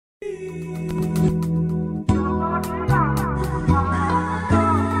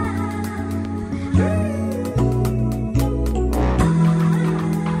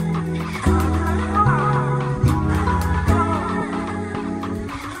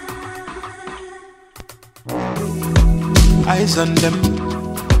Eyes on them,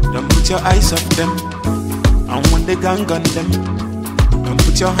 don't put your eyes off them. And when they gang on them, don't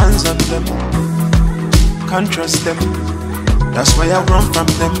put your hands on them. Can't trust them, that's why I run from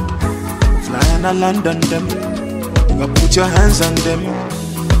them. Fly and I land on them, but put your hands on them.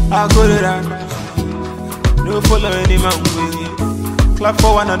 I go to that, no follow any man way. Clap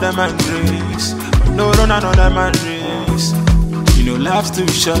for one another man grace, but no run another man race. You know life's too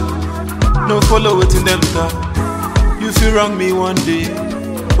short, no follow it in them talk. You feel wrong me one day,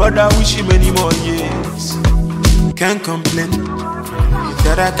 but I wish you many more years. Can't complain,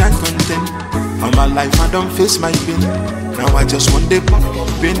 that I can't contain. All my life I don't face my pain. Now I just want the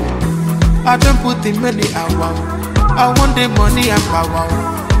pain. I don't put in many hours. I want the money and power.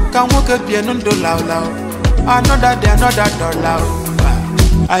 Can walk up here no do loud loud. Another day, another dollar.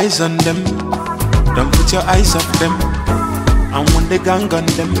 Eyes on them, don't put your eyes off them. And when they gang on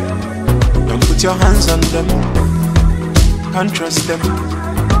them, don't put your hands on them. Can't trust them,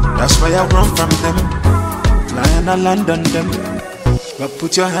 that's why I run from them. Fly and I land on them, but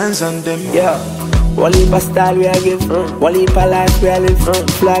put your hands on them. Yeah, one heap of style we a give, one heap of life we a live.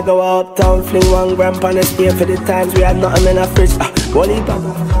 Fly go uptown, fling 1 gram on the stay for the times we had nothing in a fridge.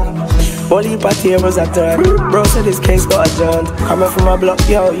 One heap of tables a turn. Bro said this case got adjourned. Coming from a block,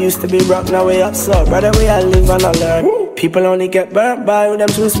 yo, used to be rock, now we up so. Brother, we a live and I learn. People only get burnt by with them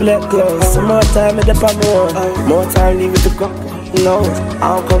 2 split clothes. Some more time in the palm one, more time leave it to go. No,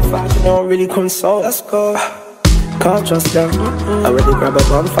 I don't come fast, I don't really console. Let's go. Can't trust them. I already grab a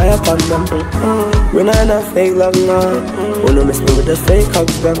bonfire upon them. We not enough fake love now. We no miss me with the fake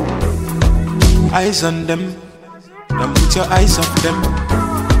hugs them. Eyes on them, don't put your eyes off them.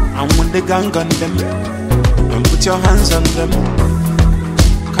 And when they gang on them, don't put your hands on them.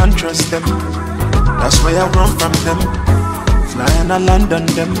 Can't trust them, that's why I run from them. Fly and I land on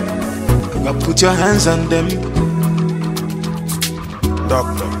them, but put your hands on them.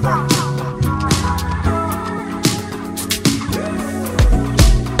 Doctor.